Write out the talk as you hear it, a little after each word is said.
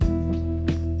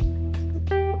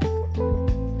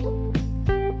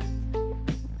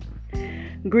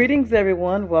Greetings,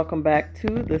 everyone. Welcome back to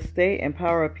the Stay and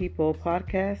Power of People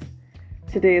podcast.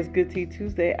 Today is Good Tea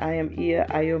Tuesday. I am Iya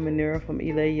Ayo Manura from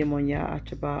Ile Yemonya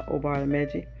Achaba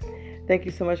Obarameji. Thank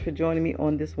you so much for joining me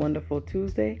on this wonderful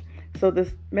Tuesday. So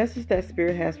this message that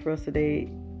Spirit has for us today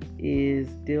is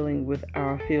dealing with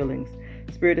our feelings.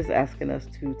 Spirit is asking us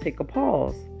to take a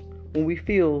pause when we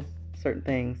feel certain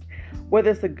things.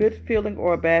 Whether it's a good feeling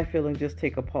or a bad feeling, just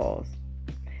take a pause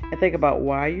and think about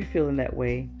why you're feeling that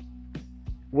way.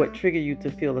 What triggered you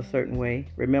to feel a certain way?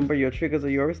 Remember, your triggers are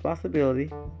your responsibility.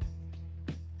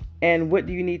 And what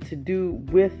do you need to do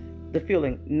with the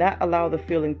feeling? Not allow the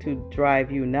feeling to drive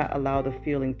you. Not allow the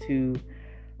feeling to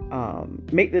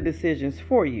make the decisions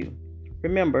for you.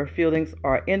 Remember, feelings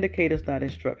are indicators, not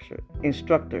instructors.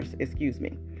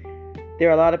 There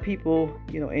are a lot of people,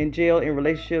 in jail, in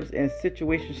relationships, in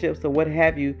situationships, or what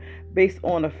have you, based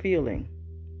on a feeling,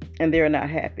 and they're not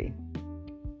happy.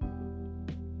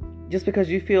 Just because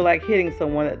you feel like hitting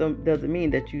someone, that doesn't mean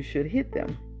that you should hit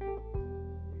them.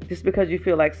 Just because you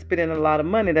feel like spending a lot of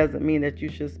money doesn't mean that you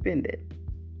should spend it.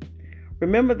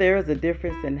 Remember, there is a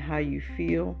difference in how you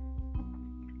feel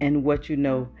and what you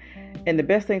know. And the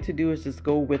best thing to do is just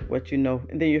go with what you know,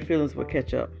 and then your feelings will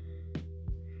catch up.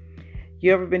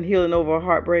 You ever been healing over a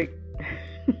heartbreak?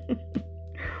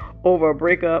 Over a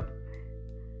breakup?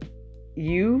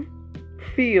 You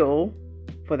feel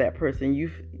for that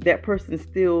person. That person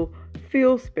still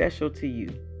feels special to you,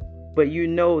 but you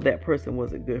know that person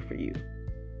wasn't good for you.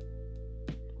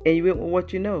 And you went with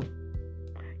what you know.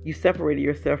 You separated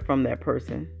yourself from that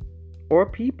person or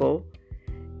people.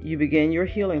 You began your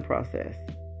healing process.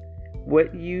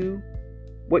 What your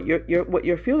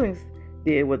feelings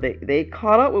did, what they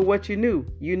caught up with what you knew.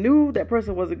 You knew that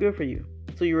person wasn't good for you,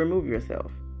 so you remove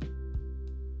yourself.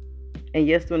 And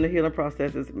yes, during the healing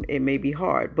process, it may be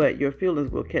hard, but your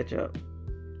feelings will catch up.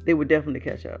 They will definitely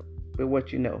catch up with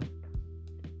what you know.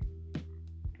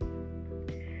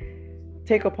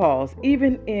 Take a pause.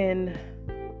 Even in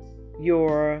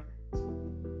your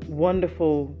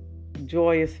wonderful,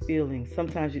 joyous feelings,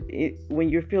 sometimes when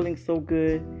you're feeling so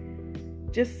good,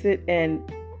 just sit and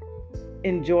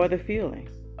enjoy the feeling.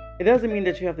 It doesn't mean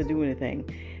that you have to do anything.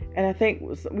 And I think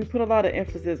we put a lot of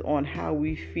emphasis on how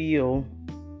we feel,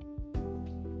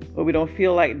 what we don't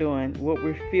feel like doing, what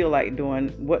we feel like doing,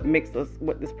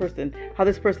 how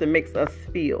this person makes us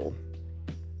feel.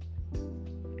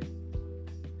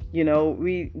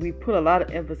 We put a lot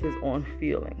of emphasis on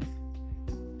feelings.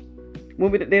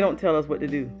 They don't tell us what to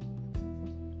do.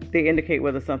 They indicate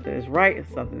whether something is right, if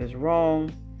something is wrong,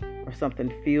 or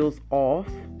something feels off.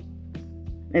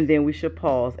 And then we should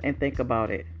pause and think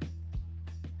about it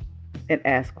and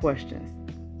ask questions.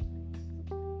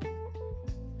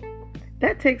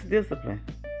 That takes discipline,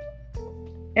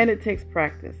 and it takes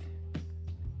practice,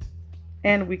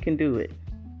 and we can do it.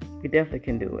 We definitely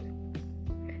can do it.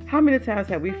 How many times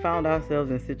have we found ourselves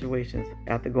in situations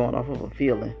after going off of a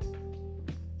feeling?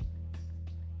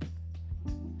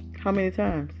 How many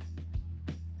times?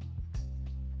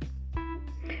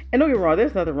 And don't get me wrong,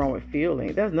 there's nothing wrong with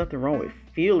feeling. There's nothing wrong with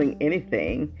feeling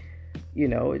anything.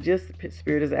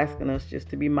 Spirit is asking us just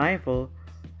to be mindful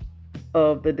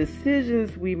of the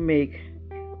decisions we make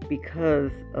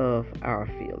because of our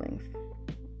feelings.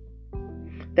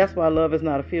 That's why love is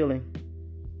not a feeling.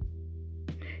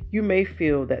 You may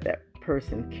feel that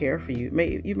person cares for you.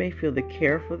 You may feel the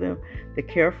care for them, the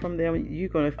care from them. You're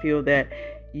going to feel that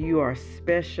you are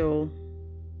special.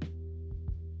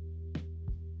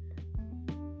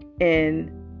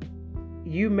 And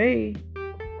you may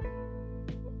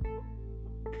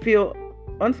feel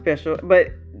unspecial, but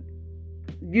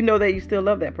you know that you still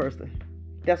love that person.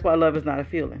 That's why love is not a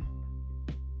feeling.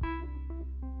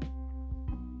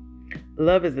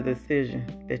 Love is a decision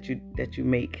that you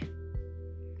make.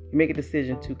 You make a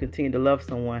decision to continue to love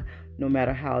someone no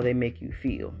matter how they make you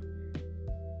feel.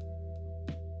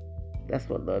 That's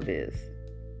what love is.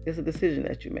 It's a decision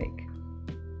that you make.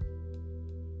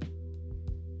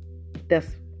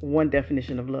 That's one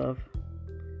definition of love.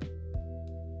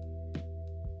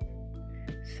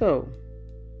 So,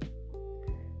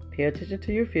 pay attention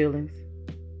to your feelings.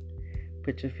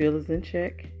 Put your feelings in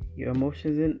check, your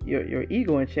emotions in your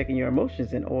ego in check, and your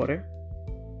emotions in order.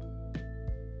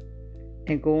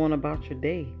 And go on about your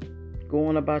day. Go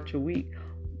on about your week.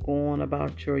 Go on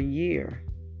about your year.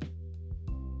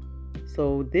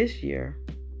 So this year,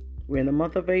 we're in the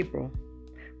month of April.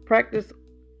 Practice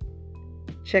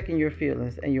checking your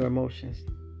feelings and your emotions.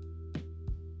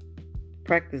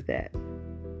 Practice that.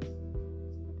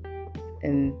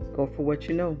 And go for what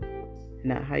you know,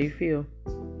 not how you feel.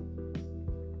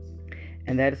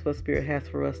 And that is what Spirit has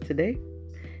for us today.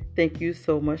 Thank you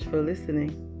so much for listening.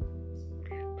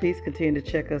 Please continue to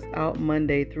check us out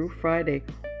Monday through Friday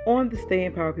on the Stay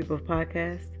Empowered People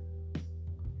podcast.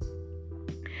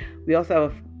 We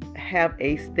also have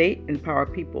a Stay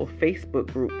Empowered People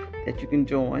Facebook group that you can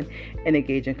join and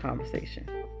engage in conversation.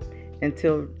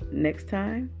 Until next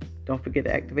time, don't forget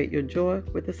to activate your joy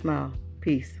with a smile.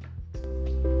 Peace.